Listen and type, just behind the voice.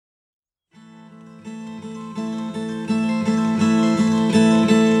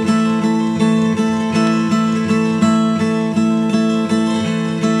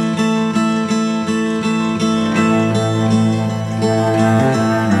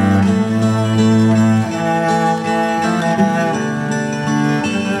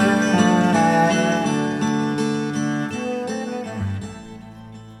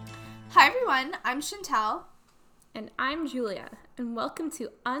to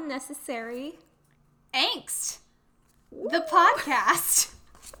Unnecessary Angst, the podcast.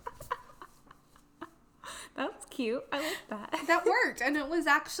 That's cute. I like that. That worked, and it was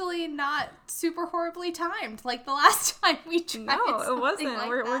actually not super horribly timed like the last time we tried. No, it wasn't. Like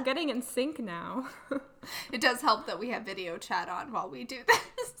we're getting in sync now. It does help that we have video chat on while we do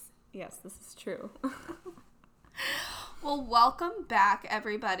this. Yes, this is true. Well, welcome back,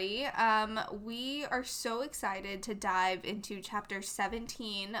 everybody. We are so excited to dive into chapter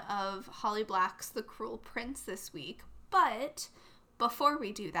 17 of Holly Black's The Cruel Prince this week. But before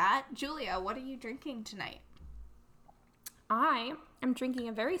we do that, Julia, what are you drinking tonight? I am drinking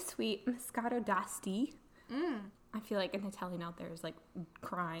a very sweet Moscato d'Asti. I feel like an Italian out there is like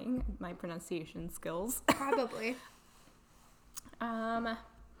crying at my pronunciation skills. Probably.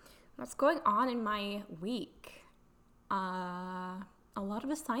 What's going on in my week? A lot of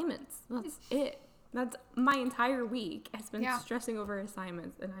assignments. That's it. That's my entire week has been stressing over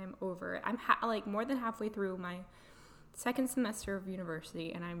assignments, and I'm over it. I'm like more than halfway through my second semester of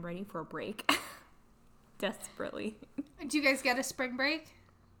university, and I'm ready for a break. Desperately. Do you guys get a spring break?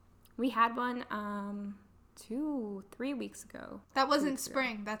 We had one 3 weeks ago. That wasn't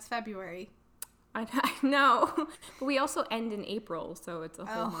spring. That's February. I know. But we also end in April, so it's a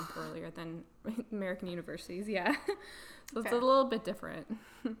whole month earlier than American universities. Yeah. So it's a little bit different.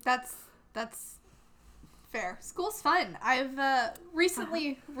 That's fair. School's fun. I've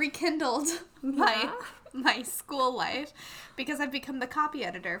recently rekindled my school life because I've become the copy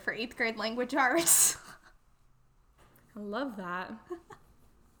editor for 8th grade language arts. I love that.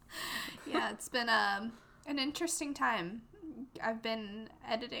 Yeah, it's been an interesting time. I've been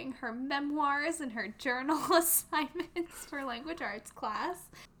editing her memoirs and her journal assignments for language arts class.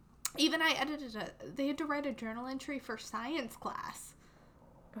 Even I edited they had to write a journal entry for science class.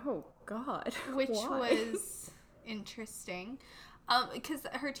 Oh, God. Which Why? was interesting. Because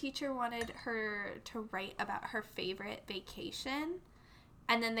her teacher wanted her to write about her favorite vacation.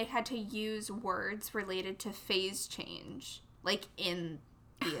 And then they had to use words related to phase change, like in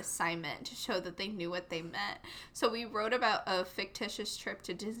the assignment, to show that they knew what they meant. So we wrote about a fictitious trip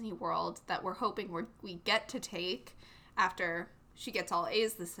to Disney World that we're hoping we get to take after she gets all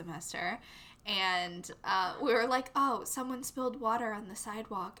A's this semester. And we were like, oh, someone spilled water on the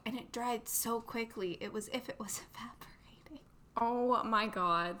sidewalk and it dried so quickly. It was if it was evaporating. Oh my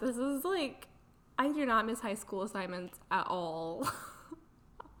God. This is like, I do not miss high school assignments at all.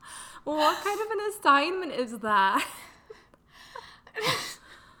 What kind of an assignment is that?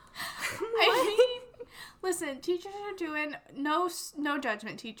 I mean, listen, teachers are doing, no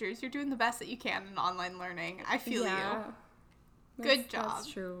judgment, teachers. You're doing the best that you can in online learning. I feel you. Good job.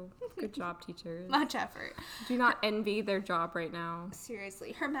 That's true. Good job, teachers. Much effort. Do not envy their job right now.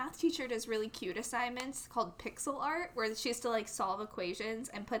 Seriously. Her math teacher does really cute assignments called pixel art, where she has to like solve equations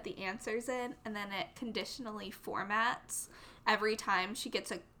and put the answers in, and then it conditionally formats every time she gets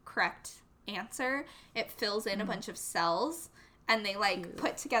a correct answer. It fills in a bunch of cells, and they like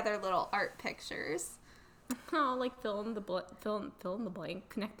put together little art pictures. Oh, like fill in the blank,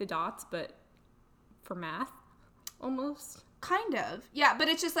 connect the dots, but for math, almost. Kind of, yeah, but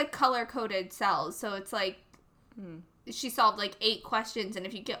it's just like color coded cells. So it's like she solved like 8 questions, and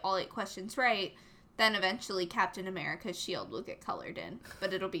if you get all 8 questions right, then eventually Captain America's shield will get colored in,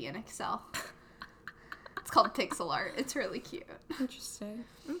 but it'll be in Excel. It's called pixel art. It's really cute. Interesting.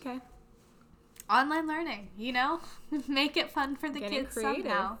 Okay. Online learning, you know? Make it fun for the Getting kids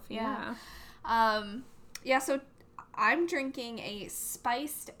creative. somehow. Yeah. So I'm drinking a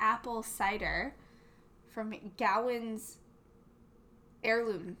spiced apple cider from Gowan's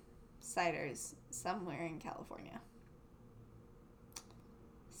Heirloom Ciders somewhere in California.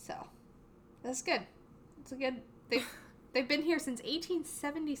 So, that's good. It's a good... They've been here since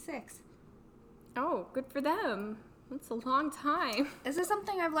 1876. Oh, good for them. That's a long time. This is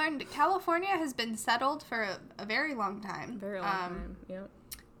something I've learned. California has been settled for a very long time. Very long time, yep.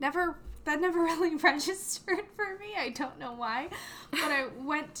 That never really registered for me. I don't know why. But I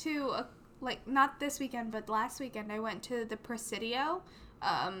went to, not this weekend, but last weekend, I went to the Presidio,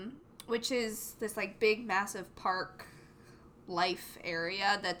 which is this, like, big, massive park life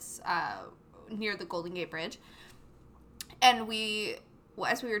area that's near the Golden Gate Bridge. And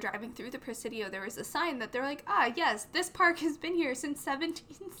as we were driving through the Presidio, there was a sign that they're like, yes, this park has been here since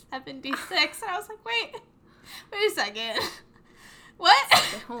 1776. And I was like, wait a second. What?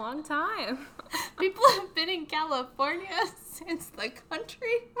 It's a long time. People have been in California since the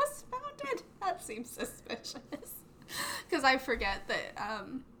country was founded? That seems suspicious. Because I forget that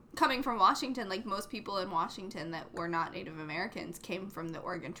coming from Washington, like most people in Washington that were not Native Americans came from the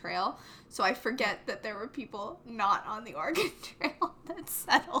Oregon Trail. So I forget that there were people not on the Oregon Trail that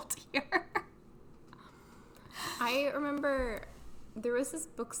settled here. I remember there was this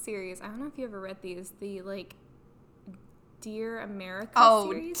book series. I don't know if you ever read these. The, like, Dear America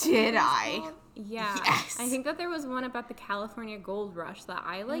series. Oh, did I? Yeah. Yes. I think that there was one about the California Gold Rush that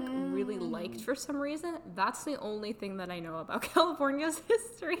I, like, really liked for some reason. That's the only thing that I know about California's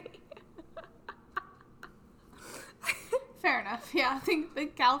history. Fair enough. Yeah, I think the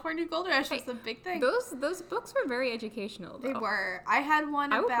California Gold Rush was a big thing. Those books were very educational, though. They were. I had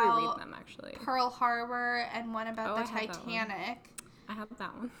one I would about reread them, actually. Pearl Harbor and one about the Titanic. I have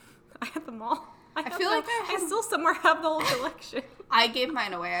that one. I have them all. I feel like I still somewhere have the whole collection. I gave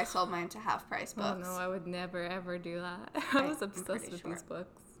mine away. I sold mine to half-price books. Oh, no, I would never, ever do that. I was obsessed with these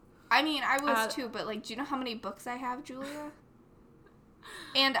books. I mean, I was too, but, like, do you know how many books I have, Julia?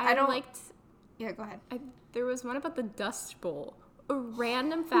 And I don't... Yeah, go ahead. There was one about the Dust Bowl. A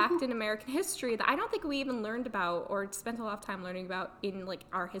random fact in American history that I don't think we even learned about or spent a lot of time learning about in, like,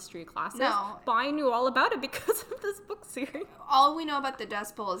 our history classes. No. But I knew all about it because of this book series. All we know about the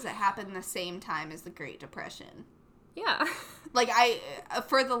Dust Bowl is it happened the same time as the Great Depression. Yeah. Like,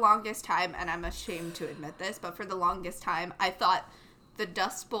 for the longest time, and I'm ashamed to admit this, but for the longest time, I thought the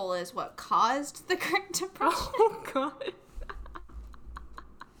Dust Bowl is what caused the Great Depression. Oh, God.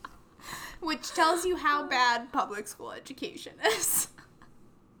 Which tells you how bad public school education is.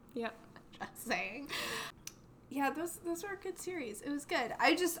 Yep. Just saying. Yeah, those were a good series. It was good.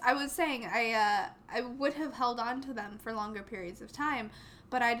 I was saying, I would have held on to them for longer periods of time,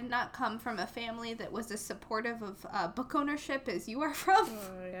 but I did not come from a family that was as supportive of book ownership as you are from.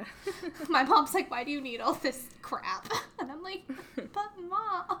 Oh, yeah. My mom's like, why do you need all this crap? And I'm like, but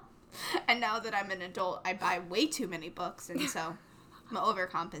Mom. And now that I'm an adult, I buy way too many books, and so... I'm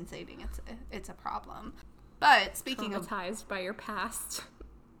overcompensating. It's a problem. But speaking of... Traumatized by your past.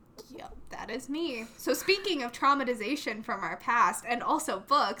 Yep, that is me. So speaking of traumatization from our past and also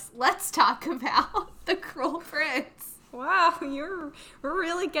books, let's talk about The Cruel Prince. Wow, we're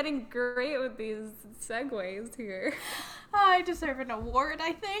really getting great with these segues here. I deserve an award,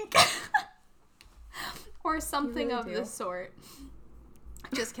 I think. Or something really of the sort.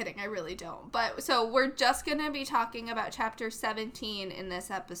 Just kidding, I really don't. But so we're just going to be talking about chapter 17 in this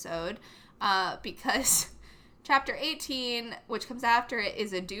episode because chapter 18, which comes after it,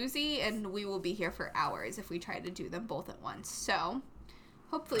 is a doozy, and we will be here for hours if we try to do them both at once. So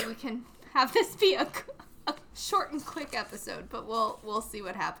hopefully we can have this be a short and quick episode, but we'll see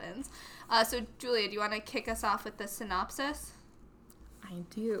what happens. So Julia, do you want to kick us off with the synopsis? I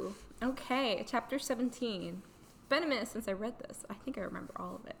do. Okay, chapter 17. Been a minute since I read this. I think I remember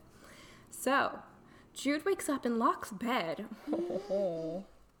all of it. So, Jude wakes up in Locke's bed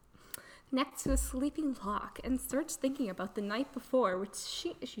next to a sleeping Locke and starts thinking about the night before, which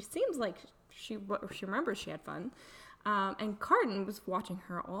she seems like she remembers she had fun. And Cardan was watching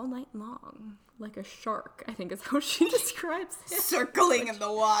her all night long, like a shark, I think is how she describes it. Circling in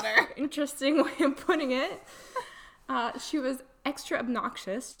the water. Interesting way of putting it. She was extra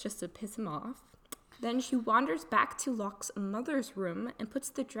obnoxious just to piss him off. Then she wanders back to Locke's mother's room and puts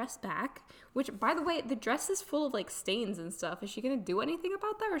the dress back, which, by the way, the dress is full of, like, stains and stuff. Is she going to do anything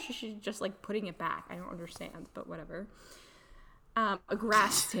about that, or is she just, like, putting it back? I don't understand, but whatever.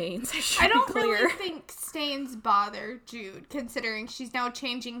 Grass stains, I don't really think stains bother Jude, considering she's now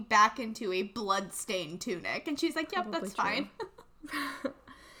changing back into a blood-stained tunic. And she's like, yep, probably that's fine.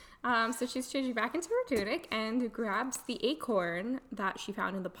 So she's changing back into her tunic and grabs the acorn that she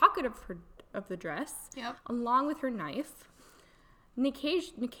found in the pocket of the dress, yep, along with her knife.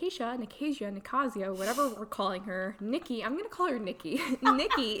 Nicasia, whatever we're calling her, Nikki, I'm going to call her Nikki.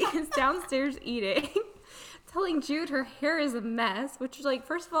 Nikki is downstairs eating, telling Jude her hair is a mess, which is like,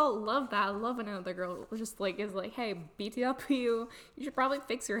 first of all, love that. I love when another girl just like is like, hey, BTW, you should probably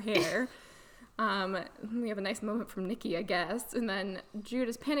fix your hair. We have a nice moment from Nikki, I guess. And then Jude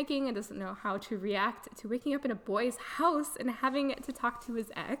is panicking and doesn't know how to react to waking up in a boy's house and having to talk to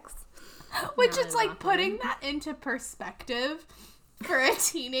his ex. Which is like putting that into perspective for a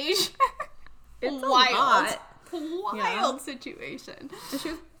teenager. It's wild situation. And she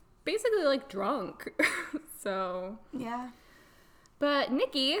was basically like drunk. So yeah. But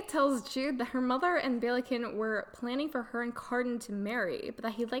Nikki tells Jude that her mother and Balakin were planning for her and Cardan to marry, but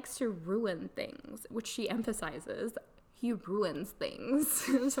that he likes to ruin things, which she emphasizes. He ruins things.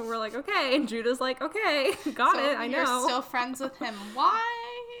 So we're like, okay. And Jude is like, okay, got it, I know. You're still friends with him. Why?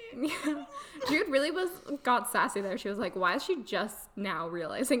 Yeah. Jude really got sassy there. She was like, why is she just now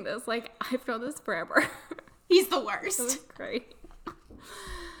realizing this? Like, I've known this forever. He's the worst. It was great.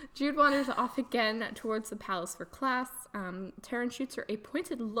 Jude wanders off again towards the palace for class. Taryn shoots her a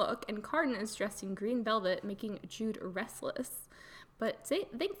pointed look, and Cardan is dressed in green velvet, making Jude restless. But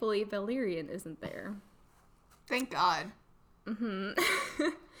thankfully, Valerian isn't there. Thank God.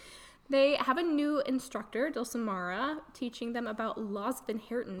 They have a new instructor, Dulcimara, teaching them about laws of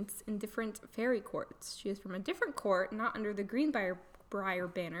inheritance in different fairy courts. She is from a different court, not under the Greenbrier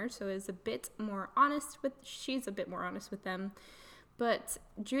banner, so she's a bit more honest with them. But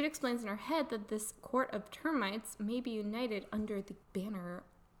Jude explains in her head that this court of termites may be united under the banner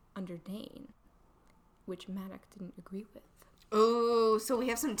under Dane, which Maddox didn't agree with. Oh, so we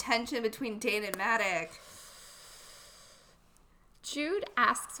have some tension between Dane and Maddox. Jude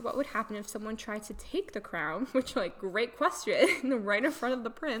asks what would happen if someone tried to take the crown, which, great question, right in front of the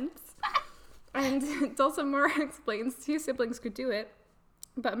prince. And Dulcimara explains 2 siblings could do it,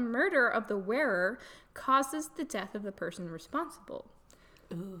 but murder of the wearer causes the death of the person responsible.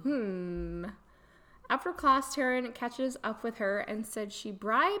 Ooh. After class, Taryn catches up with her and said she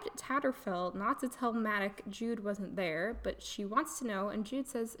bribed Tatterfell not to tell Maddox Jude wasn't there, but she wants to know, and Jude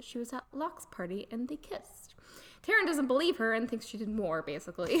says she was at Locke's party and they kissed. Taryn doesn't believe her and thinks she did more,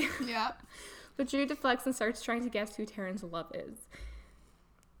 basically. Yeah. But Jude deflects and starts trying to guess who Taryn's love is.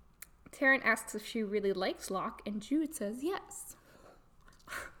 Taryn asks if she really likes Locke, and Jude says yes.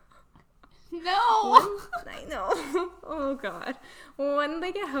 No! I know. Oh, God. When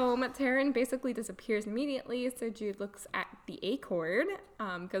they get home, Taryn basically disappears immediately, so Jude looks at the acorn,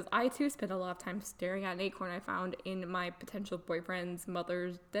 because I, too, spent a lot of time staring at an acorn I found in my potential boyfriend's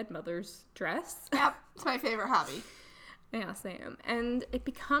dead mother's dress. Yep, it's my favorite hobby. Yeah, same. And it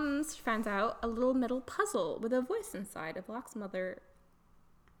becomes, she finds out, a little metal puzzle with a voice inside of Locke's mother,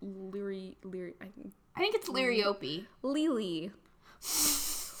 I think it's Liriope. Lily.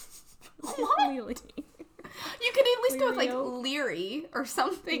 What? Lily. You could at least go with Leary or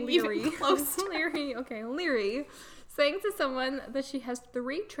something even closer. Leary. Saying to someone that she has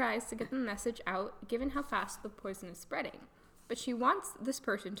 3 tries to get the message out, given how fast the poison is spreading. But she wants this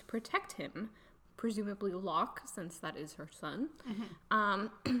person to protect him, presumably Locke, since that is her son,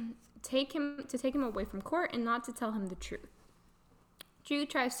 take him away from court and not to tell him the truth. Jude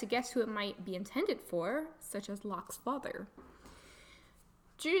tries to guess who it might be intended for, such as Locke's father.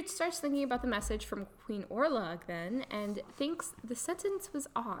 Jude starts thinking about the message from Queen Orlog then, and thinks the sentence was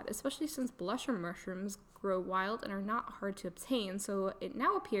odd, especially since blusher mushrooms grow wild and are not hard to obtain, so it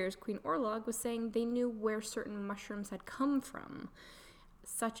now appears Queen Orlog was saying they knew where certain mushrooms had come from,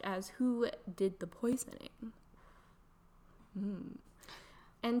 such as who did the poisoning.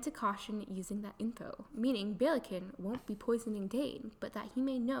 And to caution using that info, meaning Balekin won't be poisoning Dane, but that he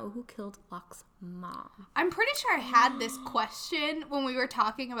may know who killed Locke's mom. I'm pretty sure I had this question when we were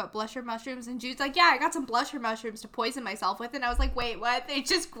talking about blusher mushrooms, and Jude's like, yeah, I got some blusher mushrooms to poison myself with, and I was like, wait, what? They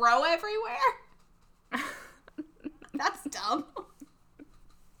just grow everywhere? That's dumb.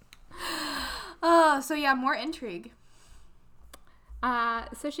 So yeah, more intrigue.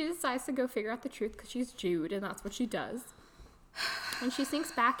 So she decides to go figure out the truth because she's Jude, and that's what she does. And she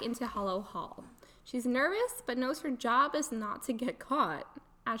sinks back into Hollow Hall. She's nervous, but knows her job is not to get caught.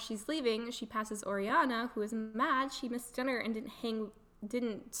 As she's leaving, she passes Oriana, who is mad she missed dinner and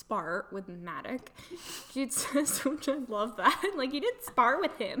didn't spar with Maddox. Jude says, which I love that. You didn't spar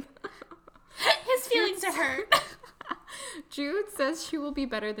with him. His feelings are hurt. Jude says she will be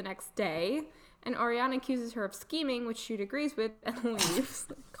better the next day, and Oriana accuses her of scheming, which Jude agrees with and leaves.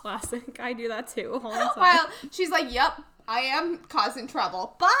 Classic. I do that too all the time. Well, she's like, yep, I am causing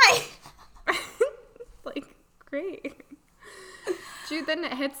trouble. Bye! Great. Jude then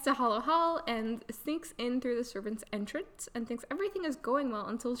heads to Hollow Hall and sneaks in through the servants' entrance and thinks everything is going well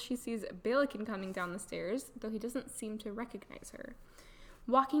until she sees Balekin coming down the stairs, though he doesn't seem to recognize her.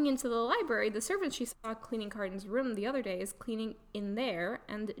 Walking into the library, the servant she saw cleaning Cardan's room the other day is cleaning in there,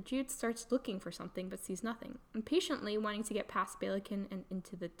 and Jude starts looking for something but sees nothing, impatiently wanting to get past Balekin and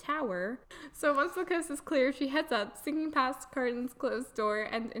into the tower. So once the coast is clear, she heads up, sneaking past Cardan's closed door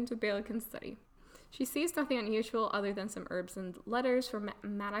and into Balekin's study. She sees nothing unusual other than some herbs and letters from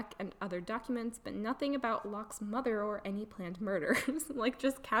Maddox and other documents, but nothing about Locke's mother or any planned murders.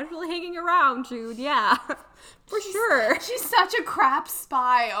 Just casually hanging around, Jude, yeah. For sure. She's such a crap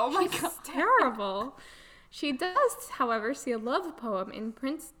spy, oh my god. Terrible. She does, however, see a love poem in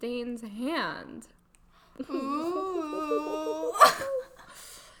Prince Dane's hand. Ooh.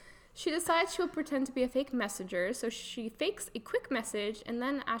 She decides she'll pretend to be a fake messenger, so she fakes a quick message, and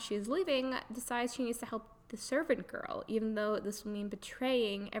then as she's leaving, decides she needs to help the servant girl, even though this will mean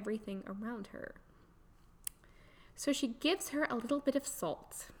betraying everything around her. So she gives her a little bit of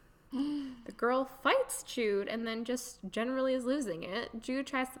salt. The girl fights Jude and then just generally is losing it. Jude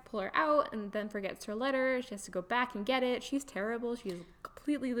tries to pull her out and then forgets her letter. She has to go back and get it. She's terrible. She's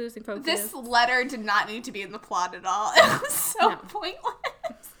completely losing focus. This letter did not need to be in the plot at all. It was so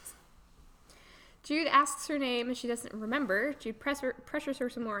pointless. Jude asks her name and she doesn't remember. Jude pressures her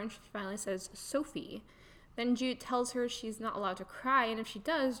some more and she finally says Sophie. Then Jude tells her she's not allowed to cry, and if she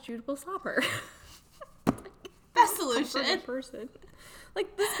does, Jude will slap her. Best solution. Person.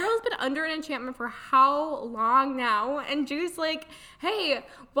 Like, this girl's been under an enchantment for how long now? And Jude's like, hey,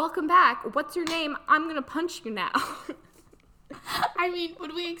 welcome back. What's your name? I'm gonna punch you now. I mean,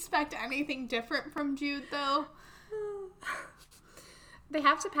 would we expect anything different from Jude, though? They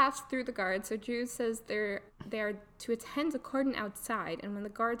have to pass through the guards, so Jude says they are to attend to Cardan outside, and when the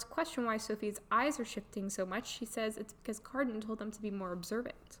guards question why Sophie's eyes are shifting so much, she says it's because Cardan told them to be more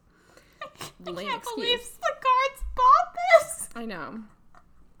observant. I can't believe the guards bought this! I know.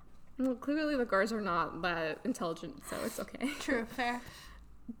 Well, clearly the guards are not that intelligent, so it's okay. True, fair.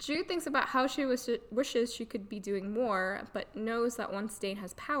 Jude thinks about how she wishes she could be doing more, but knows that once Dane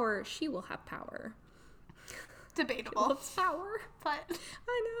has power, she will have power. Debatable. Loves power. But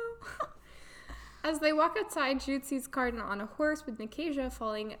I know. As they walk outside, Jude sees Cardan on a horse with Nicasia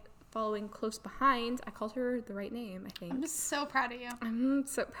following close behind. I called her the right name, I think. I'm just so proud of you. I'm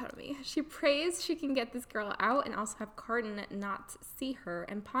so proud of me. She prays she can get this girl out and also have Cardan not see her,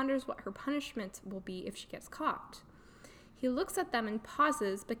 and ponders what her punishment will be if she gets caught. He looks at them and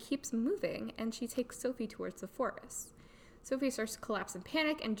pauses, but keeps moving, and she takes Sophie towards the forest. Sophie starts to collapse in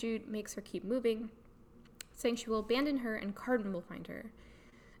panic, and Jude makes her keep moving, saying she will abandon her and Cardan will find her.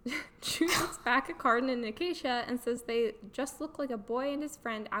 Jude looks back at Cardan and Nicasia and says they just look like a boy and his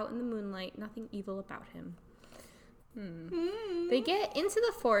friend out in the moonlight, nothing evil about him. They get into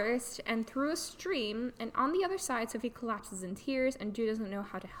the forest and through a stream, and on the other side, Sophie collapses in tears, and Jude doesn't know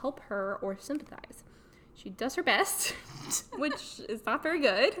how to help her or sympathize. She does her best, which is not very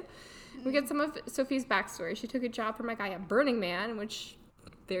good. We get some of Sophie's backstory. She took a job from a guy at Burning Man, which...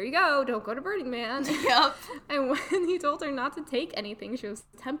 there you go, don't go to Burning Man. Yep. And when he told her not to take anything, she was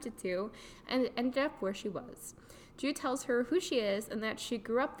tempted to, and ended up where she was. Jude tells her who she is and that she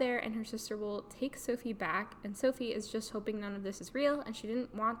grew up there and her sister will take Sophie back, and Sophie is just hoping none of this is real and she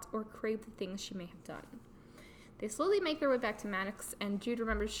didn't want or crave the things she may have done. They slowly make their way back to Mannix, and Jude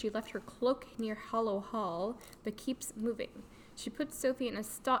remembers she left her cloak near Hollow Hall, but keeps moving. She puts Sophie in a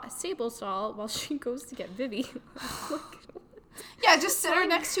stable stall while she goes to get Vivi. Yeah, just sit her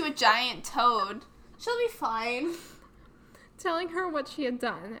next to a giant toad. She'll be fine. Telling her what she had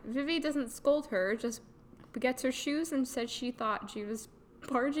done. Vivi doesn't scold her, just gets her shoes and says she thought Jude was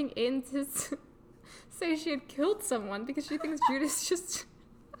barging in to say she had killed someone because she thinks Jude is just...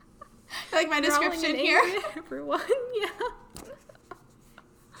 like my description here? Everyone, yeah.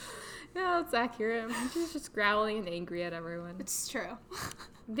 Yeah, that's accurate. She's just growling and angry at everyone. It's true.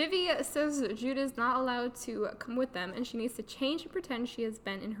 Vivi says Jude is not allowed to come with them, and she needs to change and pretend she has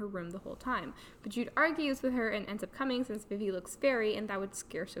been in her room the whole time. But Jude argues with her and ends up coming since Vivi looks fairy, and that would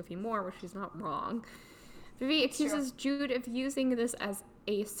scare Sophie more, which she's not wrong. Vivi accuses Jude of using this as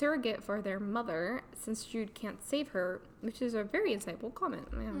a surrogate for their mother, since Jude can't save her, which is a very insightful comment.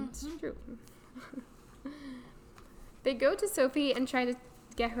 Yeah, it's true. They go to Sophie and try to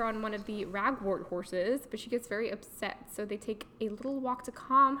get her on one of the ragwort horses, but she gets very upset, so they take a little walk to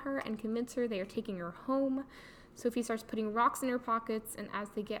calm her and convince her they are taking her home. Sophie starts putting rocks in her pockets, and as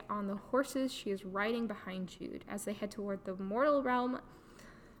they get on the horses, she is riding behind Jude. As they head toward the mortal realm,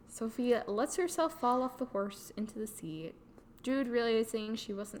 Sophie lets herself fall off the horse into the sea. Jude, realizing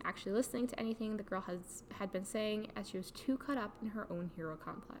she wasn't actually listening to anything the girl had been saying, as she was too caught up in her own hero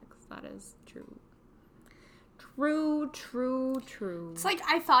complex. That is true. True. It's like,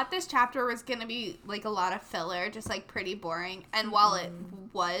 I thought this chapter was gonna be, like, a lot of filler, just, like, pretty boring. And while it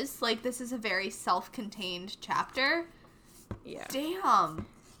was, like, this is a very self-contained chapter. Yeah. Damn.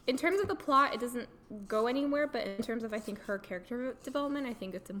 In terms of the plot, it doesn't go anywhere, but in terms of, I think, her character development, I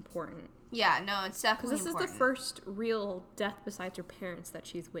think it's important. Yeah, no, it's definitely important. Because this is the first real death besides her parents that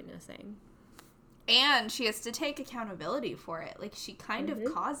she's witnessing. And she has to take accountability for it. Like, she kind of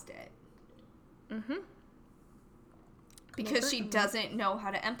caused it. Because she doesn't know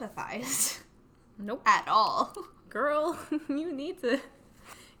how to empathize. Nope. At all. Girl, you need to...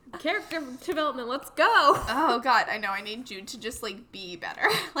 Character development, let's go! Oh, God, I know. I need Jude to just, like, be better.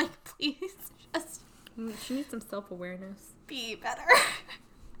 Like, please, just... She needs some self-awareness. Be better.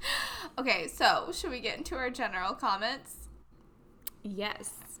 Okay, so, should we get into our general comments?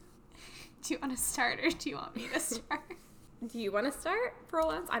 Yes. Do you want to start, or do you want me to start? Do you want to start, for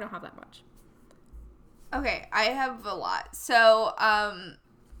once? I don't have that much. Okay, I have a lot. So,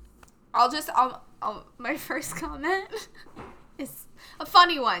 my first comment is a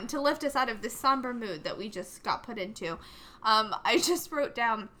funny one to lift us out of this somber mood that we just got put into. I just wrote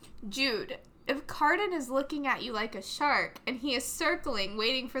down, Jude, if Cardan is looking at you like a shark and he is circling,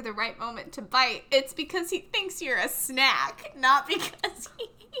 waiting for the right moment to bite, it's because he thinks you're a snack, not because he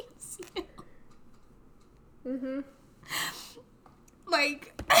eats you. Mm-hmm.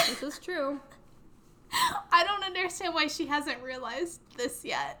 Like, this is true. I don't understand why she hasn't realized this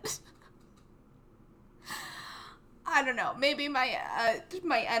yet. I don't know. Maybe my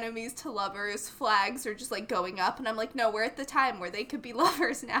enemies to lovers flags are just like going up, and I'm like, no, we're at the time where they could be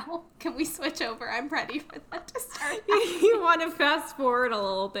lovers now. Can we switch over? I'm ready for that to start. You want to fast forward a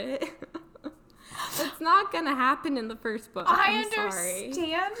little bit. It's not gonna happen in the first book. I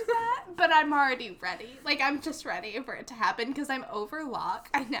understand that, but I'm already ready. Like, I'm just ready for it to happen because I'm over Locke.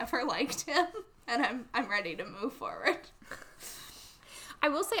 I never liked him, and I'm ready to move forward. I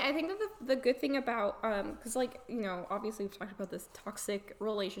will say, I think that the good thing about, because, like, you know, obviously we've talked about this toxic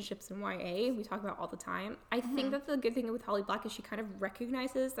relationships in YA, we talk about all the time. I think that the good thing with Holly Black is she kind of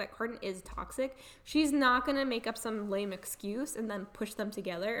recognizes that Cardan is toxic. She's not going to make up some lame excuse and then push them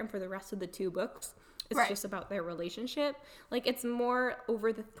together, and for the rest of the 2 books, it's just about their relationship. Like, it's more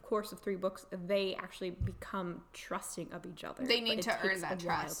over the course of 3 books, they actually become trusting of each other. They need to earn that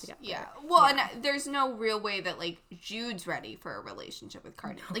trust. Yeah. Well, and there's no real way that, like, Jude's ready for a relationship with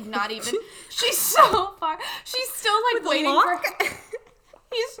Cardan. Like, not even. She's so far. She's still, like, waiting for.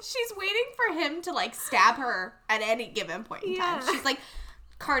 She's waiting for him to, like, stab her at any given point in time. She's like,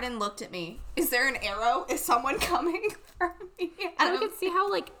 Cardan looked at me. Is there an arrow? Is someone coming for me? And we can see how,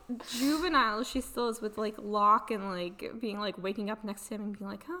 like, juvenile she still is with, like, Locke and, like, being, like, waking up next to him and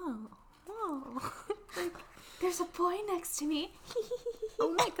being like, oh. Like, there's a boy next to me.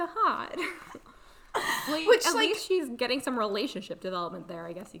 Oh my god. Like, Which, at like, least she's getting some relationship development there,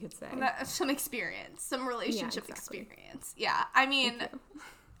 I guess you could say. Some experience. Some relationship experience. Yeah. I mean,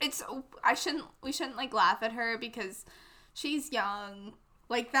 we shouldn't, like, laugh at her because she's young.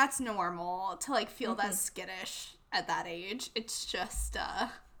 Like, that's normal to, like, feel that skittish at that age. It's just,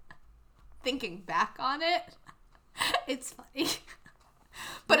 thinking back on it, it's funny.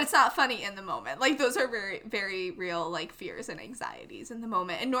 But it's not funny in the moment. Like, those are very, very real, like, fears and anxieties in the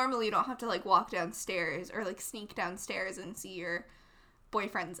moment. And normally you don't have to, like, walk downstairs or, like, sneak downstairs and see your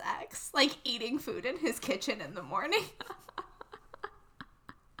boyfriend's ex, like, eating food in his kitchen in the morning.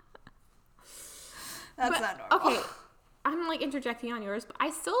 That's not normal. Okay. I'm, like, interjecting on yours, but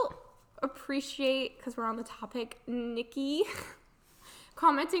I still appreciate, because we're on the topic, Nikki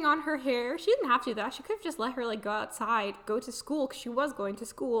commenting on her hair. She didn't have to do that. She could have just let her, like, go outside, go to school, because she was going to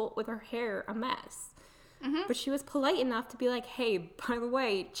school with her hair a mess. Mm-hmm. But she was polite enough to be like, hey, by the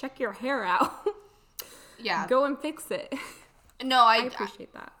way, check your hair out. Yeah. Go and fix it. No, I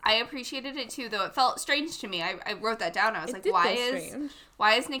appreciate that. I appreciated it too, though it felt strange to me. I wrote that down. I was like,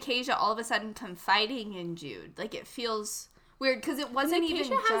 why is Nicasia all of a sudden confiding in Jude? Like, it feels weird because it wasn't even just.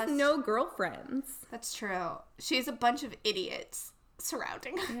 Nicasia has no girlfriends. That's true. She has a bunch of idiots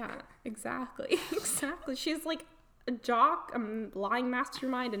surrounding her. Yeah, exactly. Exactly. She's like a jock, a lying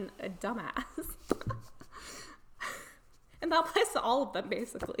mastermind, and a dumbass. And that applies to all of them,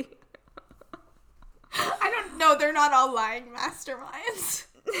 basically. I don't know. They're not all lying masterminds.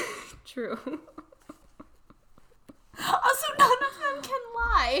 True. Also, none of them can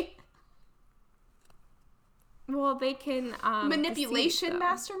lie. Well, they can manipulation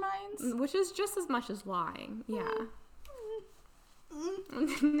masterminds, which is just as much as lying. Yeah.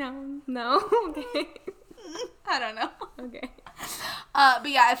 No. Okay. I don't know. Okay. But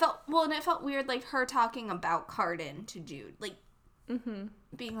yeah, it felt weird, like, her talking about Cardan to Jude, like,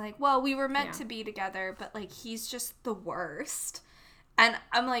 being like, well, we were meant to be together, but, like, he's just the worst. And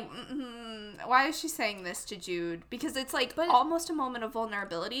I'm like, why is she saying this to Jude? Because it's, like, almost a moment of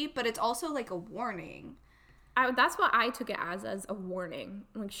vulnerability, but it's also, like, a warning. That's what I took it as a warning.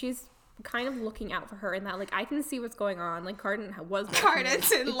 Like, she's kind of looking out for her in that, like, I can see what's going on. Like, Cardan's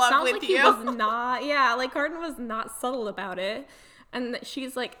in love with you. Cardan was not subtle about it. And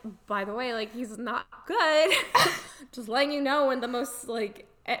she's like, by the way, like, he's not good. Just letting you know in the most, like,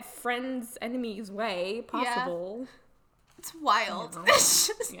 friends, enemies way possible. Yeah. It's wild. It's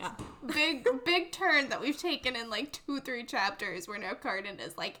just big turn that we've taken in, like, 2-3 chapters where now Cardan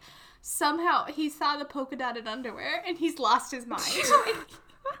is, like, somehow he saw the polka dotted underwear and he's lost his mind.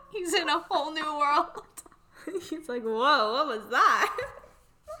 He's in a whole new world. He's like, whoa, what was that?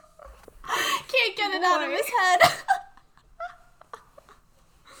 Can't get it out of his head.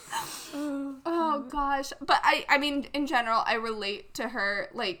 Oh gosh. But I mean, in general, I relate to her,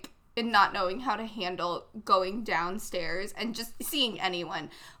 like, in not knowing how to handle going downstairs and just seeing anyone.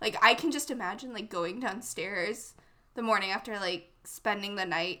 Like, I can just imagine, like, going downstairs the morning after, like, spending the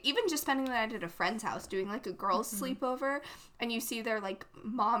night, even just spending the night at a friend's house, doing, like, a girls' sleepover, and you see their, like,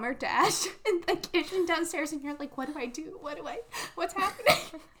 mom or dad in the kitchen downstairs, and you're like, what do I do? What's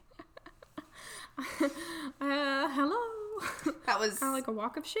happening? Hello. That was kind of like a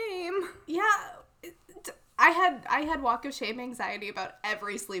walk of shame. Yeah. I had walk of shame anxiety about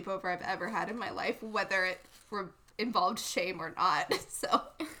every sleepover I've ever had in my life, whether it involved shame or not. So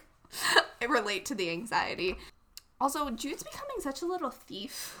I relate to the anxiety. Also, Jude's becoming such a little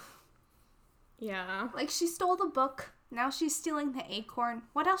thief. Yeah. Like, she stole the book. Now she's stealing the acorn.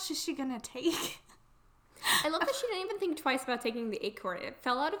 What else is she gonna take? I love that she didn't even think twice about taking the acorn. It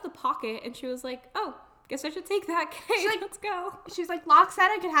fell out of the pocket, and she was like, oh, guess I should take that. Okay, like, let's go. She's like, Locke said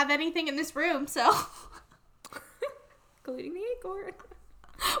I could have anything in this room, so... Including the acorn.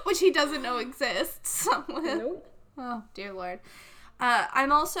 Which he doesn't know exists. Nope. Oh, dear Lord.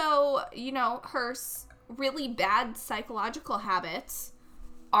 I'm also, her really bad psychological habits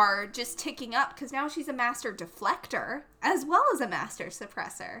are just ticking up because now she's a master deflector as well as a master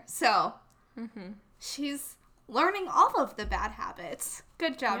suppressor. So, she's learning all of the bad habits.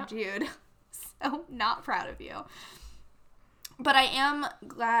 Good job, Jude. So, not proud of you. But I am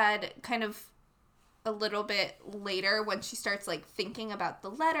glad kind of a little bit later when she starts, like, thinking about the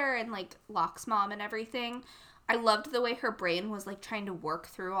letter and, like, Locke's mom and everything. I loved the way her brain was, like, trying to work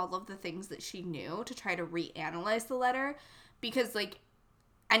through all of the things that she knew to try to reanalyze the letter because, like,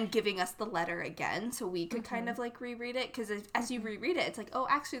 and giving us the letter again so we could kind of, like, reread it because as you reread it, it's like, oh,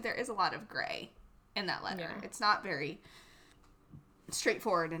 actually there is a lot of gray in that letter. Yeah. It's not very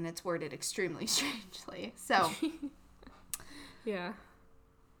straightforward and it's worded extremely strangely. So, yeah.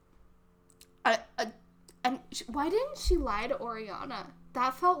 And why didn't she lie to Oriana?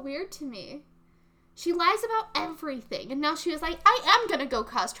 That felt weird to me. She lies about everything, and now she was like, I am gonna go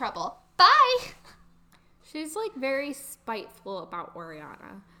cause trouble. Bye! She's, like, very spiteful about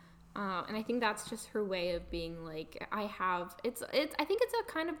Oriana. And I think that's just her way of being, like, I think it's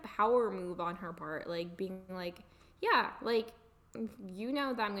a kind of power move on her part. Like, being like, yeah, like, you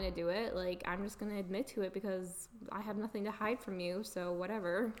know that I'm gonna do it. Like, I'm just gonna admit to it because I have nothing to hide from you, so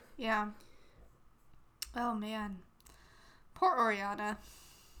whatever. Yeah. Oh, man. Poor Oriana.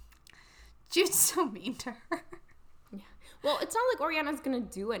 Jude's so mean to her. Yeah. Well, it's not like Oriana's gonna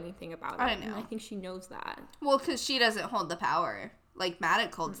do anything about it. I know. And I think she knows that. Well, because she doesn't hold the power. Like,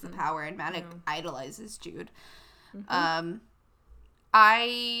 Madoc holds the power, and Madoc idolizes Jude. I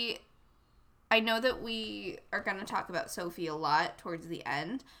know that we are gonna talk about Sophie a lot towards the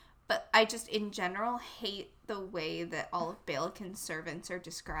end, but I just, in general, hate the way that all of Balakin's servants are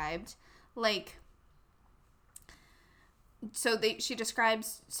described. Like... So she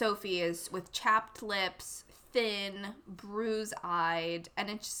describes Sophie as with chapped lips, thin, bruise-eyed, and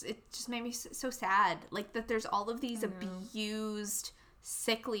it just made me so sad. Like, that there's all of these abused,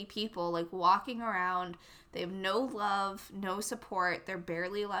 sickly people, like, walking around. They have no love, no support. They're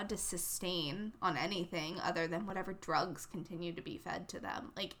barely allowed to sustain on anything other than whatever drugs continue to be fed to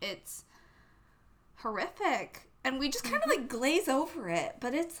them. Like, it's horrific. And we just kind of, like, glaze over it,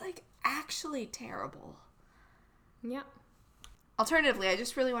 but it's, like, actually terrible. Yeah. Alternatively, I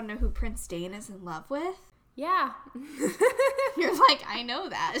just really want to know who Prince Dane is in love with. Yeah. You're like, I know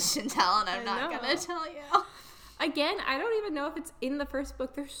that, Chantel, and I'm not going to tell you. Again, I don't even know if it's in the first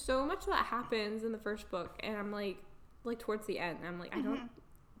book. There's so much that happens in the first book, and I'm like towards the end, I'm like, I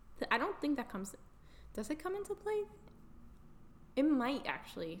don't think that comes... Does it come into play? It might,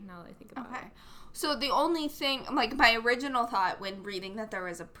 actually, now that I think about it. So the only thing, like, my original thought when reading that there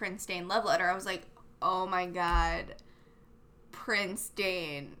was a Prince Dane love letter, I was like, oh my god... Prince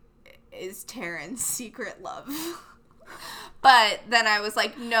Dane is Taryn's secret love. But then I was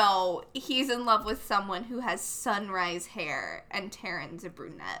like, no, he's in love with someone who has sunrise hair, and Taryn's a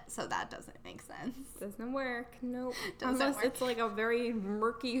brunette, so that doesn't make sense. Doesn't work. Nope. Unless it's like a very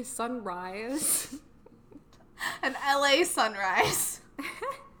murky sunrise. An LA sunrise.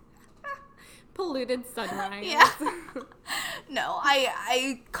 Polluted sunrise. Yeah. No,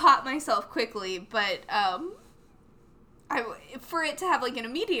 I caught myself quickly, but for it to have, like, an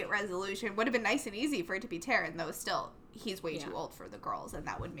immediate resolution would have been nice and easy for it to be Taryn, though still, he's way too old for the girls, and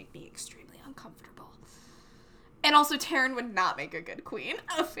that would make me extremely uncomfortable. And also, Taryn would not make a good queen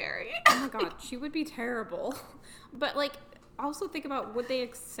of fairy. Oh my god, she would be terrible. But, like, also think about, would they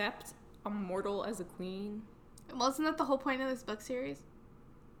accept a mortal as a queen? Wasn't that the whole point of this book series?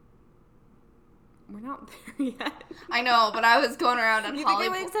 We're not there yet. I know, but I was going around on you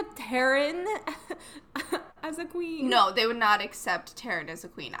Hollywood. think they would accept Taryn as a queen. No, they would not accept Taryn as a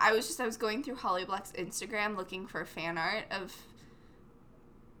queen. I was going through Holly Black's Instagram looking for fan art of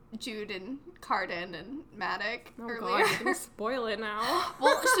Jude and Cardan and Maddox earlier. God, you're gonna spoil it now.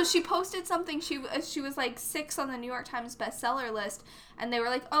 Well, so she posted something. She was like 6 on the New York Times bestseller list, and they were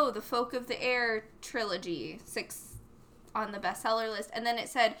like, "Oh, the Folk of the Air trilogy, 6 on the bestseller list," and then it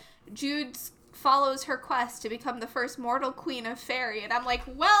said Jude follows her quest to become the first mortal queen of fairy, and I'm like,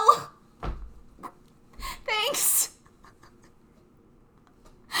 well, thanks.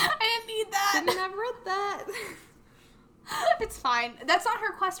 I didn't need that. I never read that. It's fine. That's not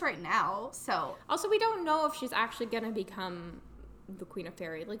her quest right now, so. Also, we don't know if she's actually going to become the Queen of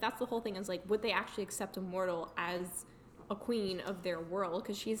Fairy. Like, that's the whole thing, is, like, would they actually accept a mortal as a queen of their world?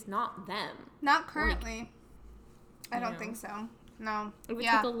 Because she's not them. Not currently. Like, I don't think so. No. It would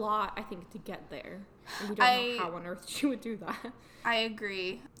take a lot, I think, to get there. And we don't know how on earth she would do that. I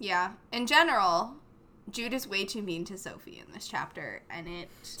agree. Yeah. In general, Jude is way too mean to Sophie in this chapter, and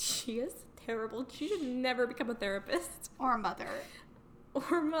She is terrible. She should never become a therapist. Or a mother.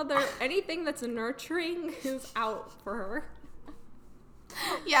 Or mother. Anything that's nurturing is out for her.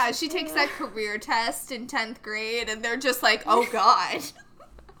 Yeah, she takes that career test in 10th grade, and they're just like, oh god.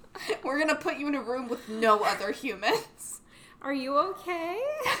 We're gonna put you in a room with no other humans. Are you okay?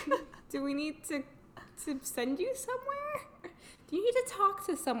 Do we need to send you somewhere? Do you need to talk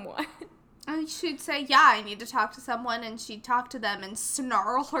to someone? And she'd say, yeah, I need to talk to someone, and she'd talk to them and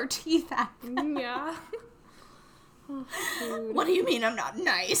snarl her teeth at them. Yeah. Oh, what do you mean I'm not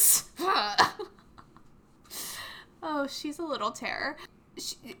nice? Oh, she's a little terror.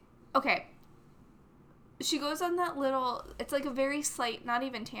 Okay. She goes on that little, it's like a very slight, not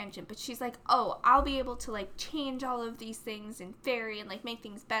even tangent, but she's like, oh, I'll be able to, like, change all of these things in fairy and, like, make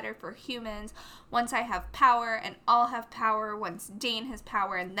things better for humans once I have power, and I'll have power once Dane has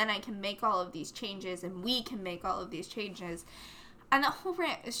power, and then I can make all of these changes, and we can make all of these changes. And the whole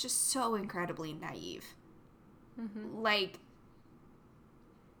rant is just so incredibly naive. Mm-hmm. Like,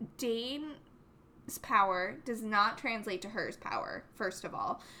 Dane's power does not translate to hers power, first of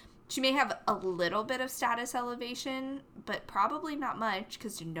all. She may have a little bit of status elevation, but probably not much,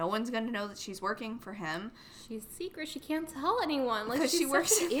 because no one's going to know that she's working for him. She's secret. She can't tell anyone. Like, because she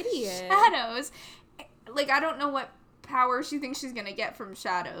works an idiot. Shadows. Like, I don't know what power she thinks she's going to get from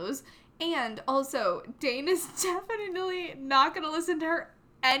Shadows. And also, Dane is definitely not going to listen to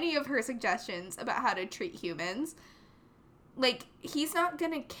any of her suggestions about how to treat humans. Like, he's not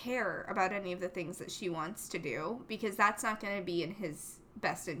going to care about any of the things that she wants to do, because that's not going to be in his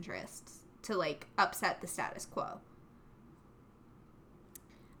best interests to, like, upset the status quo.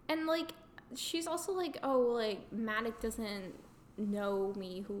 And, like, she's also like, oh, like, Maddox doesn't know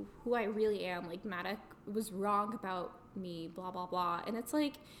me, who I really am. Like, Maddox was wrong about me, blah, blah, blah. And it's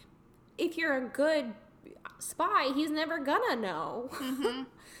like, if you're a good spy, he's never gonna know. Mm-hmm.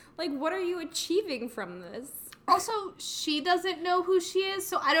 Like, what are you achieving from this? Also, she doesn't know who she is,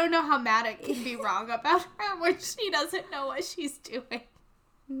 so I don't know how Maddox can be wrong about her when she doesn't know what she's doing.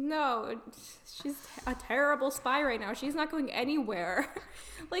 No, she's a terrible spy right now. She's not going anywhere.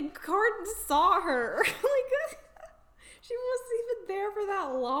 Like, Cardan saw her. Like, she wasn't even there for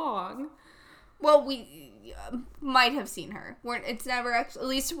that long. Well, we might have seen her. It's never actually, at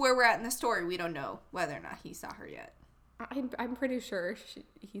least where we're at in the story, we don't know whether or not he saw her yet. I'm pretty sure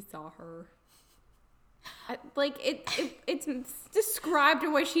he saw her. It's described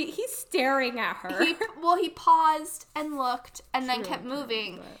in way he's staring at her. He paused and looked and then kept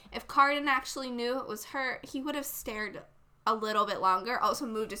moving. If Cardan actually knew it was her, he would have stared a little bit longer. Also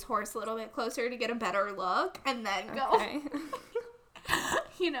moved his horse a little bit closer to get a better look and then go. Okay.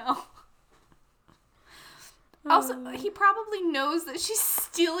 You know. Also, he probably knows that she's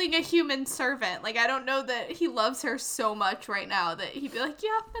stealing a human servant. Like, I don't know that he loves her so much right now that he'd be like,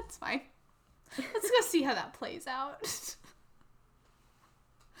 yeah, that's fine. Let's go see how that plays out.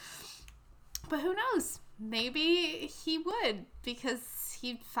 But who knows? Maybe he would, because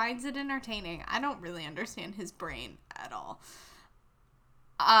he finds it entertaining. I don't really understand his brain at all.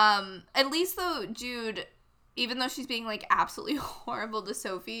 At least though, Jude, even though she's being, like, absolutely horrible to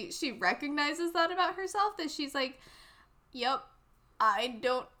Sophie, she recognizes that about herself, that she's like, yep, I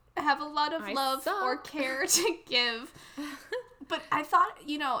don't have a lot of love or care to give. But I thought,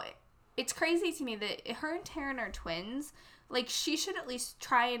 you know, it's crazy to me that her and Taryn are twins. Like, she should at least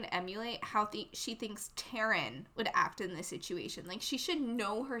try and emulate how she thinks Taryn would act in this situation. Like, she should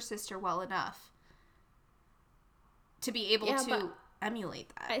know her sister well enough to be able to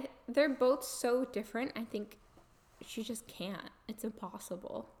emulate that. They're both so different. I think she just can't. It's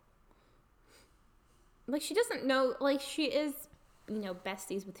impossible. Like, she doesn't know. Like, she is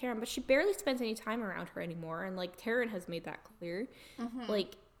besties with Taryn, but she barely spends any time around her anymore. And, like, Taryn has made that clear. Mm-hmm.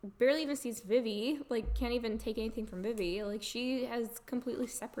 Like, barely even sees Vivi. Like, can't even take anything from Vivi. Like, she has completely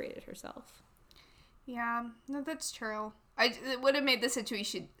separated herself. Yeah, no, that's true. It would have made the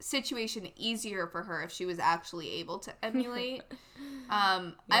situation easier for her if she was actually able to emulate.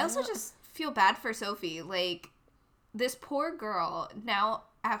 I also just feel bad for Sophie. Like, this poor girl now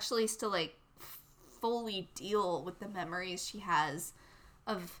actually still, like, fully deal with the memories she has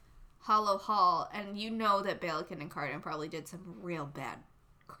of Hollow Hall, and you know that Balakin and Carden probably did some real bad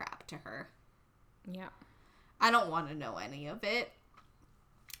crap to her. Yeah. I don't want to know any of it.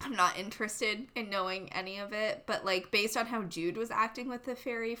 I'm not interested in knowing any of it, but, like, based on how Jude was acting with the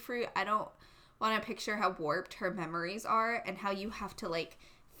fairy fruit, I don't want to picture how warped her memories are and how you have to, like,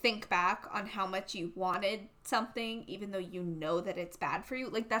 think back on how much you wanted something even though you know that it's bad for you.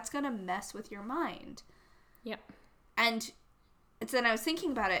 Like, that's gonna mess with your mind. Yeah. And then I was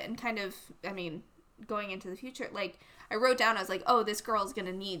thinking about it and kind of, I mean, going into the future, like, I wrote down, I was like, oh, this girl's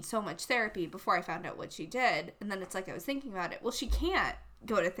gonna need so much therapy before I found out what she did. And then it's like I was thinking about it. Well, she can't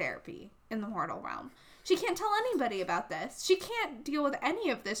go to therapy in the mortal realm. She can't tell anybody about this. She can't deal with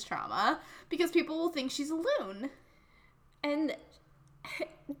any of this trauma because people will think she's a loon. And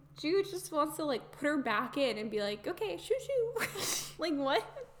Jude just wants to, like, put her back in and be like, okay, shoo. Like, what?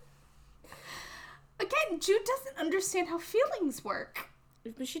 Again, Jude doesn't understand how feelings work.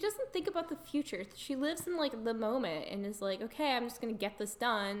 But she doesn't think about the future. She lives in, like, the moment and is like, okay, I'm just going to get this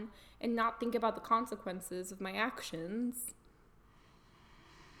done and not think about the consequences of my actions.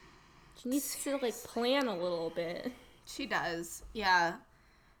 She needs to, like, plan a little bit. She does, yeah.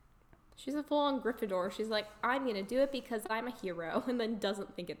 She's a full-on Gryffindor. She's like, I'm going to do it because I'm a hero, and then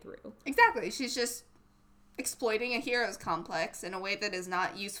doesn't think it through. Exactly. She's just exploiting a hero's complex in a way that is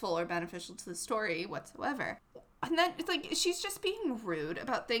not useful or beneficial to the story whatsoever. And then it's like, she's just being rude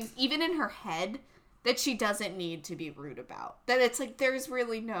about things, even in her head, that she doesn't need to be rude about. That it's like, there's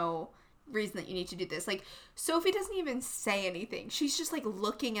really no reason that you need to do this. Like, Sophie doesn't even say anything. She's just, like,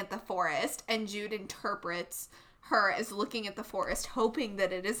 looking at the forest, and Jude interprets her as looking at the forest, hoping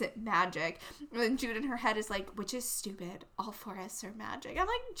that it isn't magic. And then Jude in her head is like, which is stupid. All forests are magic. I'm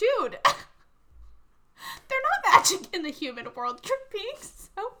like, Jude, they're not magic in the human world. You're being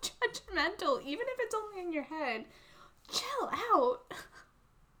so judgmental, even if it's only in your head. Chill out.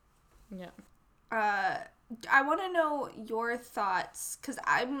 Yeah. I want to know your thoughts, because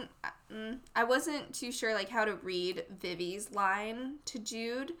I wasn't too sure, like, how to read Vivi's line to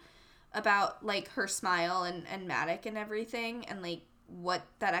Jude about, like, her smile and Madoc and everything, and, like, what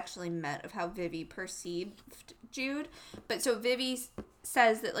that actually meant of how Vivi perceived Jude. But so Vivi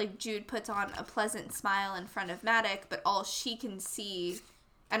says that, like, Jude puts on a pleasant smile in front of Madoc, but all she can see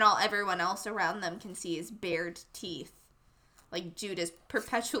and all everyone else around them can see is bared teeth. Like, Jude is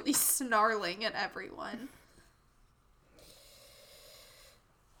perpetually snarling at everyone.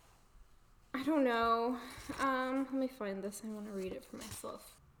 I don't know. Let me find this. I want to read it for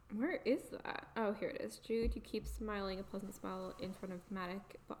myself. Where is that? Oh, here it is. Jude, you keep smiling a pleasant smile in front of Madoc,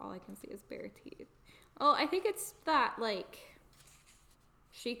 but all I can see is bare teeth. Oh, I think it's that, like,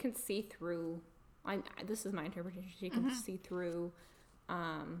 she can see through. This is my interpretation. She can see through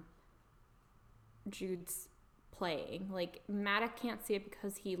Jude's playing. Like, Madoc can't see it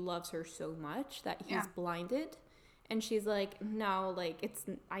because he loves her so much that he's blinded. And she's like, no, like,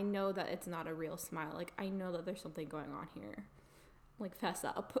 I know that it's not a real smile. Like, I know that there's something going on here. Like, fess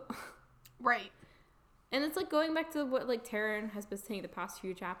up. Right. And it's, like, going back to what, like, Taryn has been saying the past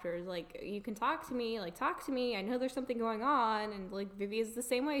few chapters. Like, you can talk to me. Like, talk to me. I know there's something going on. And, like, Vivi is the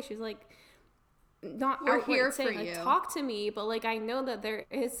same way. She's, like, not we're here saying, for you. Like, talk to me. But, like, I know that there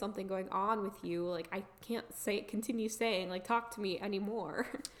is something going on with you. Like, I can't continue saying, like, talk to me anymore.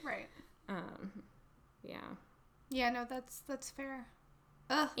 Right. Yeah. Yeah, no, that's fair.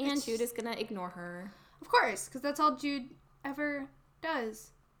 And Jude is gonna ignore her. Of course, because that's all Jude ever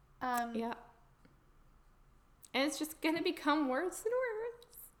does. Yeah. And it's just gonna become worse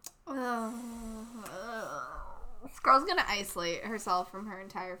and worse. This girl's gonna isolate herself from her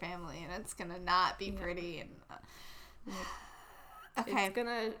entire family, and it's gonna not be pretty. And okay, it's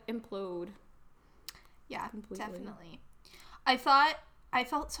gonna implode. Yeah, completely. Definitely. I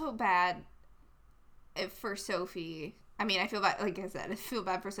felt so bad for Sophie. I mean, I feel bad, like I said, I feel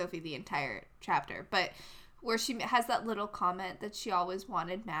bad for Sophie the entire chapter, but where she has that little comment that she always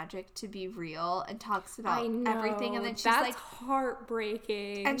wanted magic to be real and talks about everything, and then she's that's like,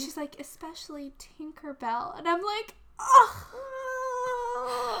 heartbreaking. And she's like, especially Tinkerbell, and I'm like, oh,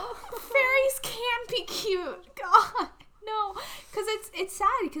 fairies can be cute, God. No, because it's sad,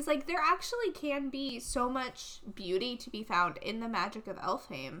 because like there actually can be so much beauty to be found in the magic of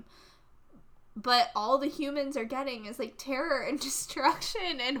Elfhame, but all the humans are getting is like terror and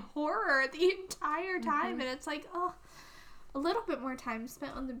destruction and horror the entire time, and it's like, oh, a little bit more time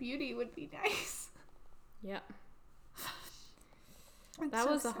spent on the beauty would be nice. Yep. That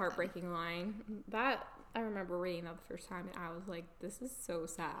was a heartbreaking line. That I remember reading that the first time, and I was like, this is so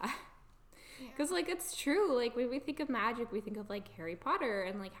sad. Because, like, it's true. Like, when we think of magic, we think of, like, Harry Potter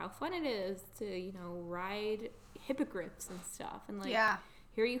and, like, how fun it is to, you know, ride hippogriffs and stuff. And, like,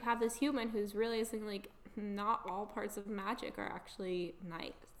 here you have this human who's realizing, like, not all parts of magic are actually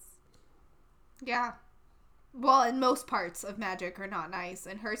nice. Yeah. Well, and most parts of magic are not nice.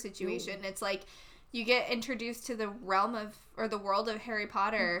 In her situation, it's like you get introduced to the realm of, or the world of Harry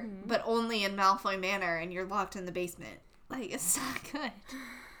Potter, but only in Malfoy Manor, and you're locked in the basement. Like, it's not good.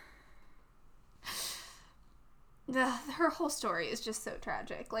 Her whole story is just so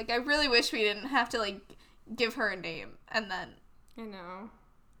tragic. Like, I really wish we didn't have to, like, give her a name and then I know,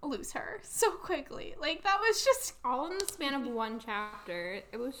 lose her so quickly. Like, that was just all in the span of one chapter.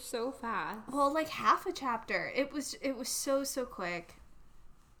 It was so fast. Well, like half a chapter. It was so quick.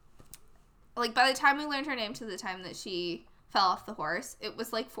 Like, by the time we learned her name to the time that she fell off the horse, it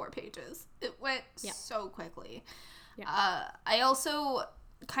was like 4 pages. It went so quickly. I also,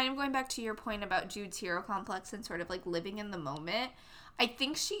 kind of going back to your point about Jude's hero complex and sort of like living in the moment, I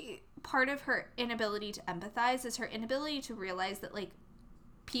think part of her inability to empathize is her inability to realize that, like,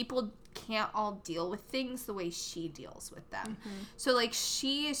 people can't all deal with things the way she deals with them. So, like,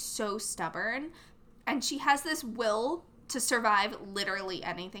 she is so stubborn, and she has this will to survive literally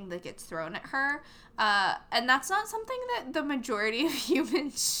anything that gets thrown at her. And that's not something that the majority of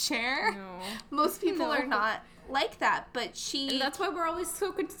humans share. No. Most people are not like that, but and that's why we're always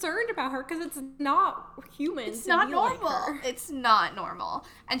so concerned about her, because it's not human. It's not normal. Like it's not normal.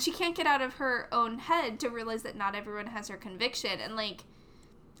 And she can't get out of her own head to realize that not everyone has her conviction. And, like,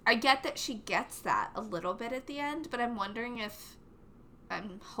 I get that she gets that a little bit at the end, but I'm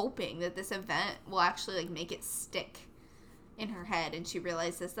hoping that this event will actually, like, make it stick in her head, and she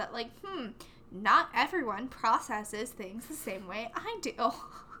realizes that, like, not everyone processes things the same way I do.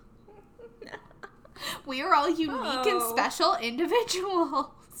 We are all unique and special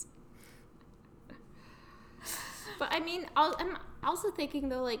individuals. But, I mean, I'm also thinking,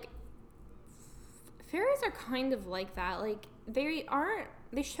 though, like, fairies are kind of like that. Like, they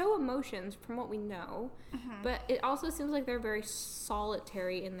show emotions from what we know, but it also seems like they're very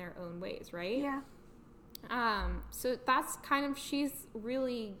solitary in their own ways, right? Yeah. So that's kind of, she's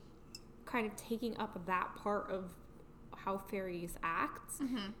really kind of taking up that part of how fairies act.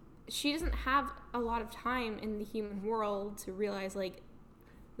 She doesn't have a lot of time in the human world to realize, like,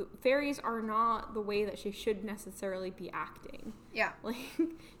 fairies are not the way that she should necessarily be acting. Yeah. Like,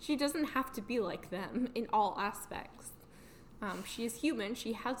 she doesn't have to be like them in all aspects. She is human.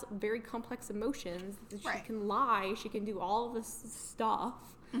 She has very complex emotions. She can lie. She can do all of this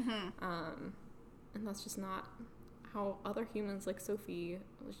stuff. And that's just not how other humans like Sophie,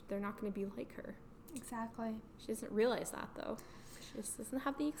 they're not going to be like her. Exactly. She doesn't realize that, though. She just doesn't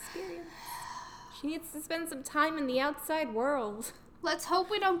have the experience. She needs to spend some time in the outside world. Let's hope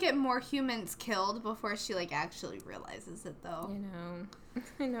we don't get more humans killed before she, like, actually realizes it, though.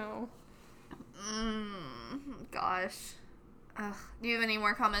 I know. Gosh. Ugh. Do you have any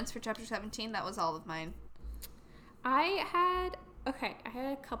more comments for chapter 17? That was all of mine. I had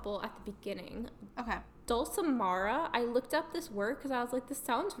a couple at the beginning. Okay. Dulcimara, I looked up this word because I was like, this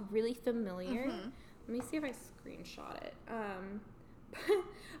sounds really familiar. Let me see if I screenshot it.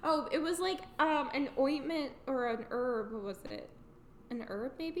 It was like an ointment or an herb. What was it? An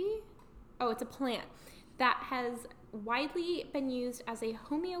herb, maybe? Oh, it's a plant that has widely been used as a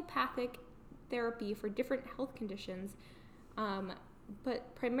homeopathic therapy for different health conditions,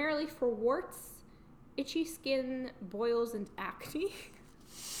 but primarily for warts, itchy skin, boils, and acne.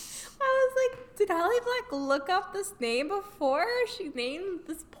 I was like, did Holly Black look up this name before? She named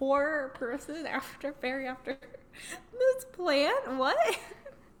this poor person after this plant? What?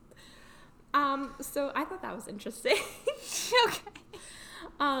 So I thought that was interesting. Okay.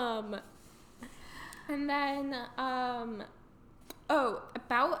 And then,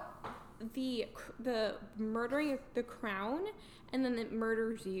 about the murdering the crown, and then it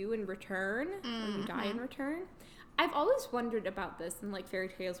murders you in return, or you die in return. I've always wondered about this in, like, fairy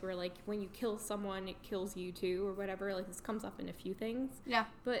tales where, like, when you kill someone, it kills you too, or whatever. Like, this comes up in a few things. Yeah.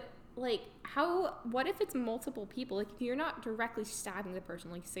 But, like, what if it's multiple people? Like, if you're not directly stabbing the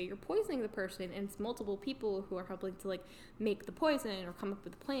person, like, say you're poisoning the person, and it's multiple people who are helping to, like, make the poison or come up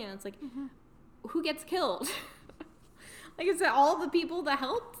with the plans, like, who gets killed? Like, is it all the people that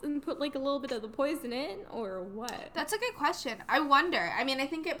helped and put, like, a little bit of the poison in, or what? That's a good question. I wonder. I mean, I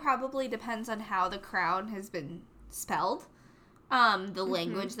think it probably depends on how the crown has been spelled. The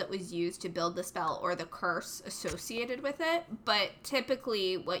language that was used to build the spell or the curse associated with it. But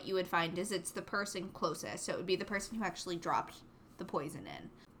typically what you would find is it's the person closest. So it would be the person who actually dropped the poison in.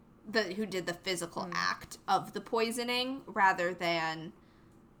 Who did the physical act of the poisoning rather than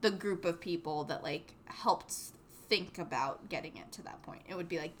the group of people that, like, helped think about getting it to that point. It would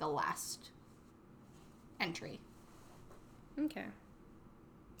be, like, the last entry. Okay.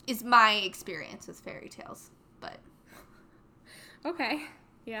 Is my experience with fairy tales, but... Okay.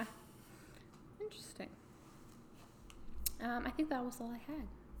 Yeah. Interesting. I think that was all I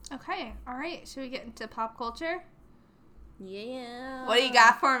had. Okay. All right. Should we get into pop culture? Yeah. What do you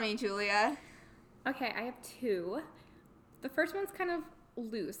got for me, Julia? Okay, I have two. The first one's kind of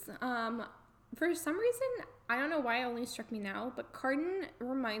loose. For some reason, I don't know why it only struck me now, but Cardin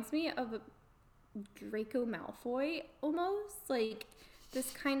reminds me of a Draco Malfoy almost. Like,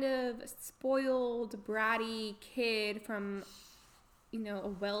 this kind of spoiled, bratty kid from, you know, a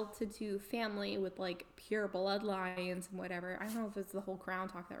well-to-do family with, like, pure bloodlines and whatever. I don't know if it's the whole crown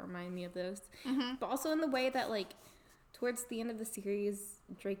talk that reminded me of those. Mm-hmm. But also in the way that, like, towards the end of the series,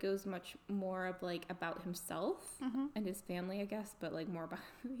 Draco's much more of, like, about himself and his family, I guess, but, like, more about...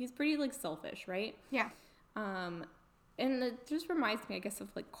 He's pretty, like, selfish, right? Yeah. And it just reminds me, I guess, of,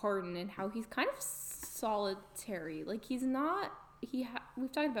 like, Cardin and how he's kind of solitary. Like, he's not...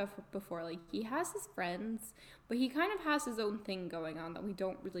 We've talked about it before, like, he has his friends, but he kind of has his own thing going on that we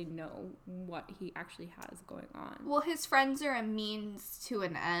don't really know what he actually has going on. Well, his friends are a means to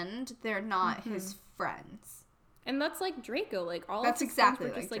an end. They're not his friends. And that's like Draco. Like, all that's of his exactly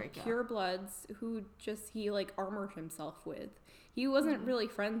friends were just, like, Draco. pure bloods who he, like, armored himself with. He wasn't really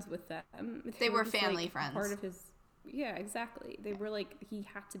friends with them. They were just, family like, friends. Part of his... Yeah, exactly. They were, like, he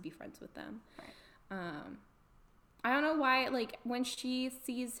had to be friends with them. Right. I don't know why, like, when she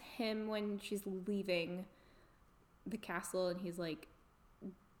sees him when she's leaving the castle and he's, like,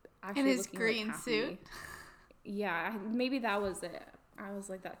 actually in his looking, green like, happy. suit. Yeah, maybe that was it. I was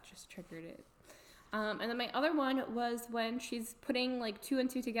like, that just triggered it. And then my other one was when she's putting, like, 2 and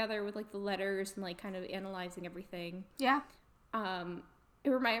 2 together with, like, the letters and, like, kind of analyzing everything. Yeah. It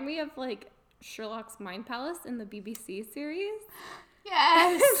reminded me of, like, Sherlock's Mind Palace in the BBC series.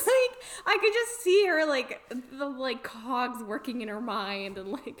 Yes. Like, I could just see her, like, the, like, cogs working in her mind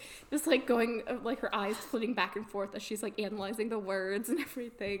and, like, just, like, going, like, her eyes flitting back and forth as she's, like, analyzing the words and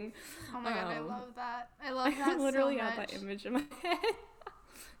everything. Oh my god, I love that. I love that I literally so much. had that image in my head.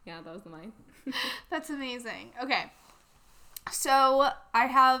 Yeah, that was mine. That's amazing. Okay. So, I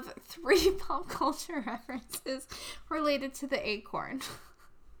have 3 pop culture references related to the acorn.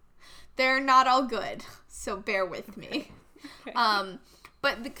 They're not all good, so bear with me. Okay.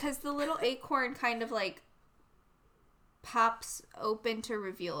 But because the little acorn kind of, like, pops open to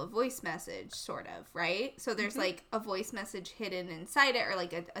reveal a voice message, sort of, right? So there's, like, a voice message hidden inside it, or,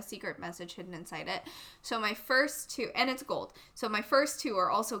 like, a secret message hidden inside it. So my first 2, and it's gold. So my first 2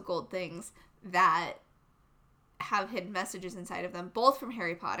 are also gold things that have hidden messages inside of them, both from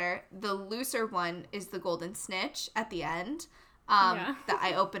Harry Potter. The looser one is the golden snitch at the end. That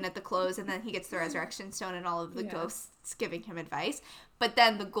I open at the close, and then he gets the resurrection stone and all of the ghosts giving him advice. But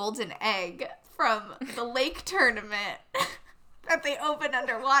then the golden egg from the lake tournament that they open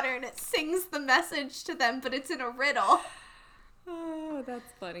underwater, and it sings the message to them, but it's in a riddle. Oh,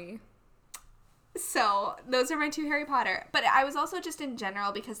 that's funny. So those are my 2 Harry Potter. But I was also just in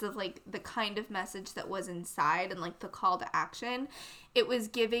general, because of, like, the kind of message that was inside and, like, the call to action, it was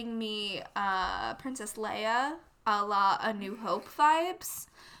giving me Princess Leia a la A New Hope vibes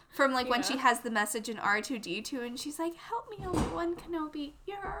from, like, when she has the message in R2-D2 and she's like, help me, Obi-Wan Kenobi,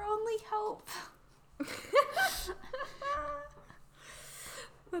 you're our only hope.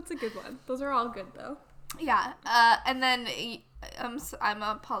 That's a good one. Those are all good, though. Yeah. And then I'm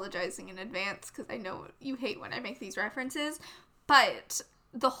apologizing in advance because I know you hate when I make these references, but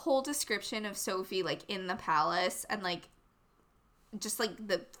the whole description of Sophie, like, in the palace and, like, just, like,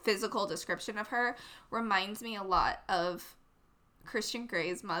 the physical description of her reminds me a lot of Christian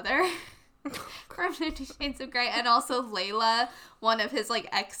Grey's mother from 50 Shades of Grey, and also Layla, one of his, like,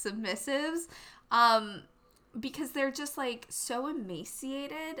 ex-submissives, because they're just, like, so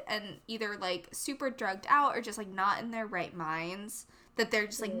emaciated and either, like, super drugged out or just, like, not in their right minds, that they're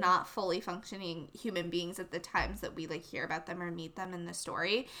just, like, not fully functioning human beings at the times that we, like, hear about them or meet them in the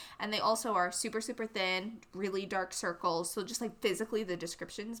story. And they also are super, super thin, really dark circles, so just, like, physically the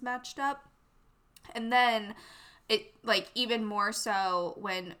descriptions matched up. And then it, like, even more so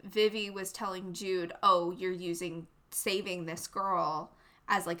when Vivi was telling Jude, oh, you're using saving this girl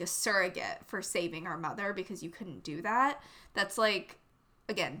as like a surrogate for saving our mother because you couldn't do that. That's like,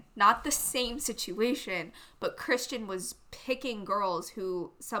 again, not the same situation, but Christian was picking girls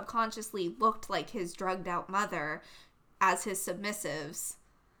who subconsciously looked like his drugged out mother as his submissives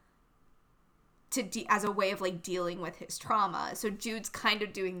as a way of like dealing with his trauma. So Jude's kind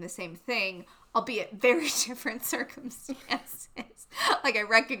of doing the same thing, albeit very different circumstances. Like, I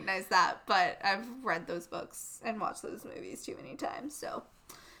recognize that, but I've read those books and watched those movies too many times, so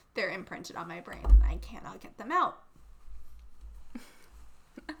they're imprinted on my brain and I cannot get them out.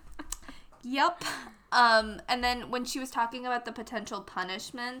 Yep. And then when she was talking about the potential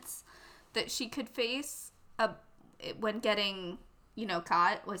punishments that she could face when getting,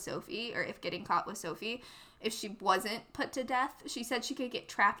 caught with Sophie, or if getting caught with Sophie, if she wasn't put to death, she said she could get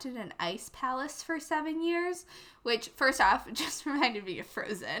trapped in an ice palace for 7 years, which, first off, just reminded me of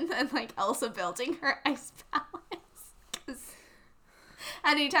Frozen and, like, Elsa building her ice palace. Because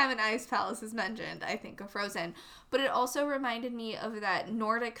anytime an ice palace is mentioned, I think of Frozen. But it also reminded me of that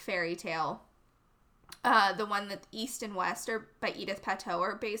Nordic fairy tale, the one that East and West by Edith Pateau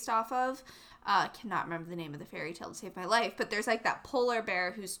are based off of. I cannot remember the name of the fairy tale to save my life, but there's, like, that polar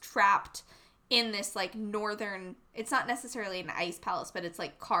bear who's trapped in this, like, northern, it's not necessarily an ice palace, but it's,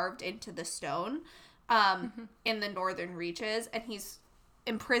 like, carved into the stone in the northern reaches, and he's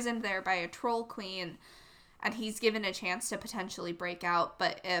imprisoned there by a troll queen, and he's given a chance to potentially break out,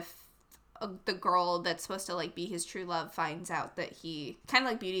 but if the girl that's supposed to, like, be his true love finds out that he, kind of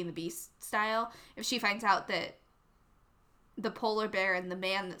like Beauty and the Beast style, if she finds out that the polar bear and the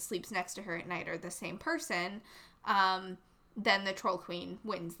man that sleeps next to her at night are the same person, then the troll queen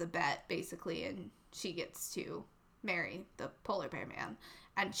wins the bet, basically, and she gets to marry the polar bear man,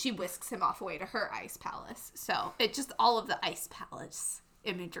 and she whisks him off away to her ice palace. So it just, all of the ice palace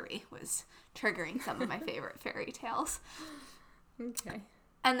imagery was triggering some of my favorite fairy tales. Okay.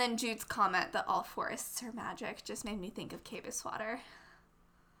 And then Jude's comment that all forests are magic just made me think of Cave of Swatter.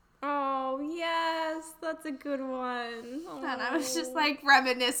 Oh, yes, that's a good one. Oh. And I was just, like,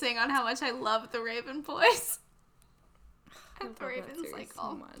 reminiscing on how much I love the Raven boys. The Raven cycle.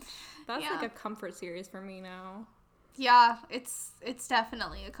 So much. That's like a comfort series for me now. Yeah, it's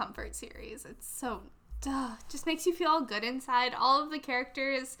definitely a comfort series. It's so just makes you feel all good inside. All of the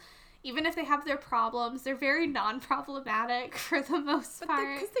characters, even if they have their problems, they're very non-problematic for the most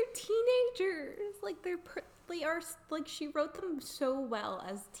part. Because they're teenagers. Like, they are, like, she wrote them so well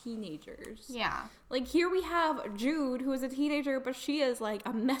as teenagers. Yeah. Like, here we have Jude, who is a teenager, but she is, like,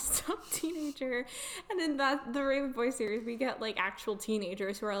 a messed up teenager. And in the Raven Boy series, we get, like, actual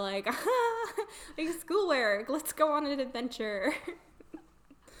teenagers who are like, like, schoolwork, let's go on an adventure.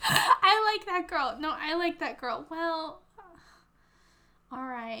 I like that girl. No, I like that girl. Well, all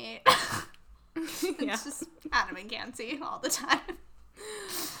right. It's just Adam and Gansey all the time.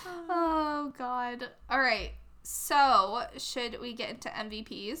 Oh, God. All right. So, should we get into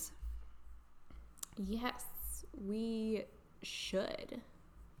MVPs? Yes, we should.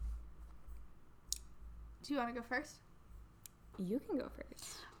 Do you want to go first? You can go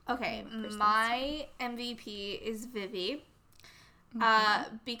first. Okay, my MVP is Vivi.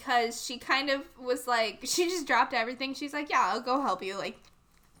 Because she kind of was like, she just dropped everything. She's like, yeah, I'll go help you, like,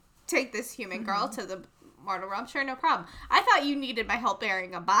 take this human girl to the mortal realm. Sure, no problem. I thought you needed my help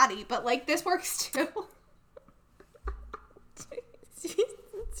bearing a body, but, like, this works too.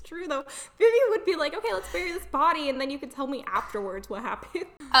 It's true, though. Vivi would be like, okay, let's bury this body, and then you could tell me afterwards what happened.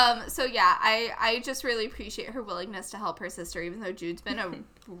 So yeah, I just really appreciate her willingness to help her sister, even though Jude's been a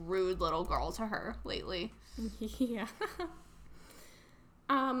rude little girl to her lately. Yeah.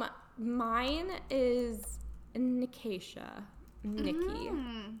 Mine is Nikisha. Nikki.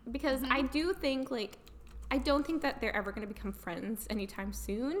 Because I do think, like, I don't think that they're ever going to become friends anytime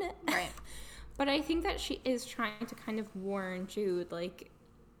soon. Right. But I think that she is trying to kind of warn Jude, like,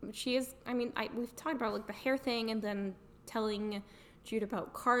 she is, I mean, we've talked about, like, the hair thing and then telling Jude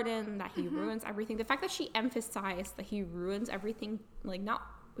about Cardan, that he ruins everything. The fact that she emphasized that he ruins everything, like,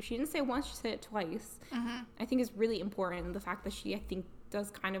 she didn't say it once, she said it twice, I think is really important. The fact that she, I think, does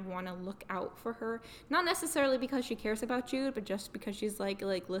kind of want to look out for her. Not necessarily because she cares about Jude, but just because she's like,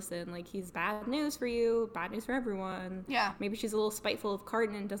 listen, like, he's bad news for you, bad news for everyone. Yeah. Maybe she's a little spiteful of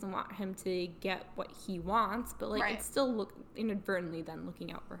Cardan and doesn't want him to get what he wants, but, like, it's still inadvertently then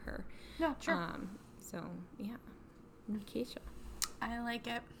looking out for her. Yeah, sure. So, yeah. Nikisha. I like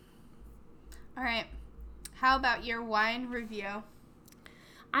it. All right. How about your wine review?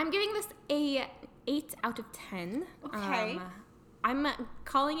 I'm giving this a 8 out of 10. Okay. I'm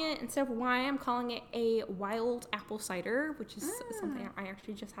calling it, instead of wine, I'm calling it a wild apple cider, which is something I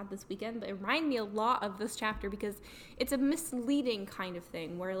actually just had this weekend. But it reminded me a lot of this chapter because it's a misleading kind of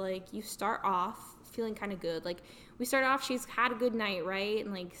thing where, like, you start off feeling kind of good. Like, we start off, she's had a good night, right?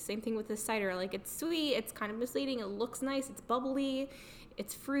 And, like, same thing with this cider. Like, it's sweet, it's kind of misleading, it looks nice, it's bubbly,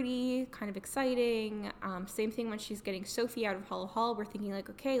 it's fruity, kind of exciting. Same thing when she's getting Sophie out of Hollow Hall. We're thinking, like,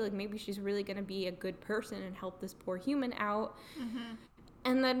 okay, like, maybe she's really going to be a good person and help this poor human out. Mm-hmm.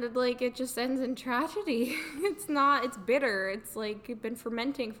 And then, like, it just ends in tragedy. It's bitter. It's, like, been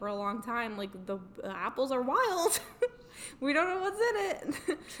fermenting for a long time. Like, the apples are wild. We don't know what's in it.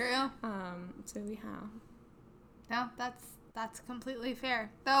 True. So, yeah. No, that's completely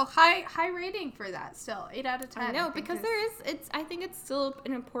fair. Though high rating for that still. 8 out of 10. I know, because I think it's still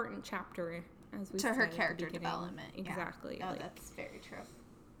an important chapter as we to her character development. Exactly. Yeah. No, that's very true.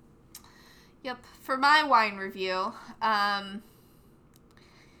 Yep. For my wine review, I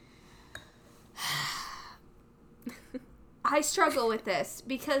struggle with this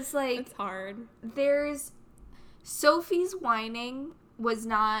because, like, it's hard. Sophie's whining was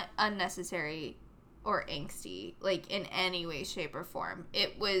not unnecessary or angsty, like, in any way, shape, or form.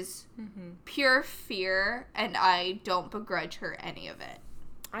 It was pure fear, and I don't begrudge her any of it.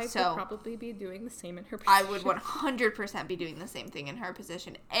 I would probably be doing the same in her position. I would 100% be doing the same thing in her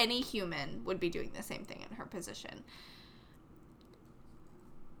position. Any human would be doing the same thing in her position.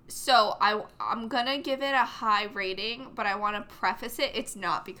 So I'm gonna give it a high rating, but I want to preface it. It's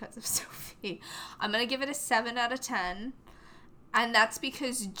not because of Sophie. I'm gonna give it a 7 out of 10. And that's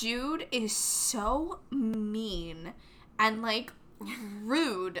because Jude is so mean and, like,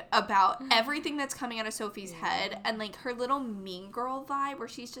 rude about everything that's coming out of Sophie's head. And, like, her little mean girl vibe where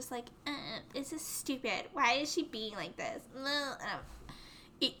she's just like, this is stupid. Why is she being like this?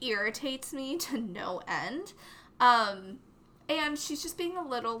 It irritates me to no end. And she's just being a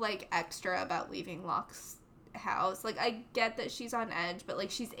little, like, extra about leaving Locke's house. Like, I get that she's on edge, but,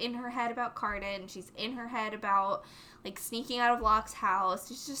 like, she's in her head about Cardan. She's in her head about, like, sneaking out of Locke's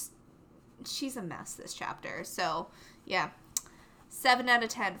house. She's a mess this chapter. So, yeah. 7 out of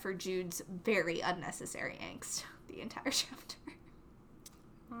 10 for Jude's very unnecessary angst the entire chapter.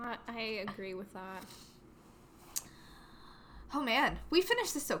 I agree with that. Oh, man. We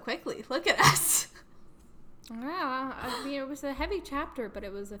finished this so quickly. Look at us. Yeah, I mean, it was a heavy chapter, but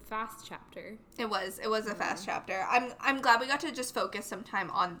it was a fast chapter. It was a fast chapter. I'm glad we got to just focus some time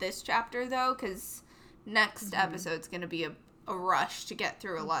on this chapter, though, because next episode's going to be a rush to get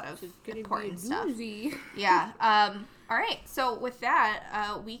through a lot of important stuff. Yeah. All right. So with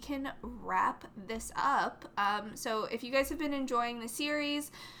that, we can wrap this up. So if you guys have been enjoying the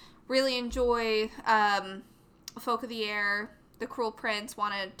series, really enjoy Folk of the Air, The Cruel Prince,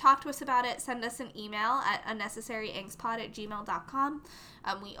 want to talk to us about it, send us an email at unnecessaryangstpod@gmail.com.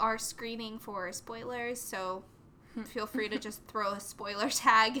 We are screening for spoilers, so feel free to just throw a spoiler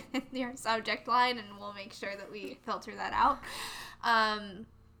tag in your subject line, and we'll make sure that we filter that out.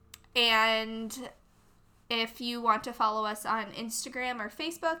 And if you want to follow us on Instagram or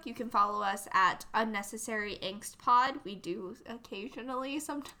Facebook, you can follow us at unnecessaryangstpod. We do occasionally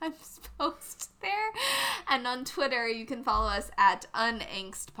sometimes post there. And on Twitter, you can follow us at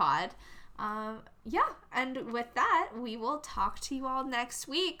unangstpod. Yeah, and with that, we will talk to you all next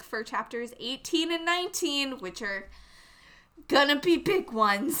week for chapters 18 and 19, which are gonna be big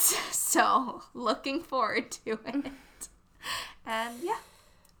ones. So, looking forward to it. And yeah,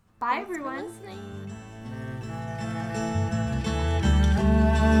 bye. Thanks everyone. For listening.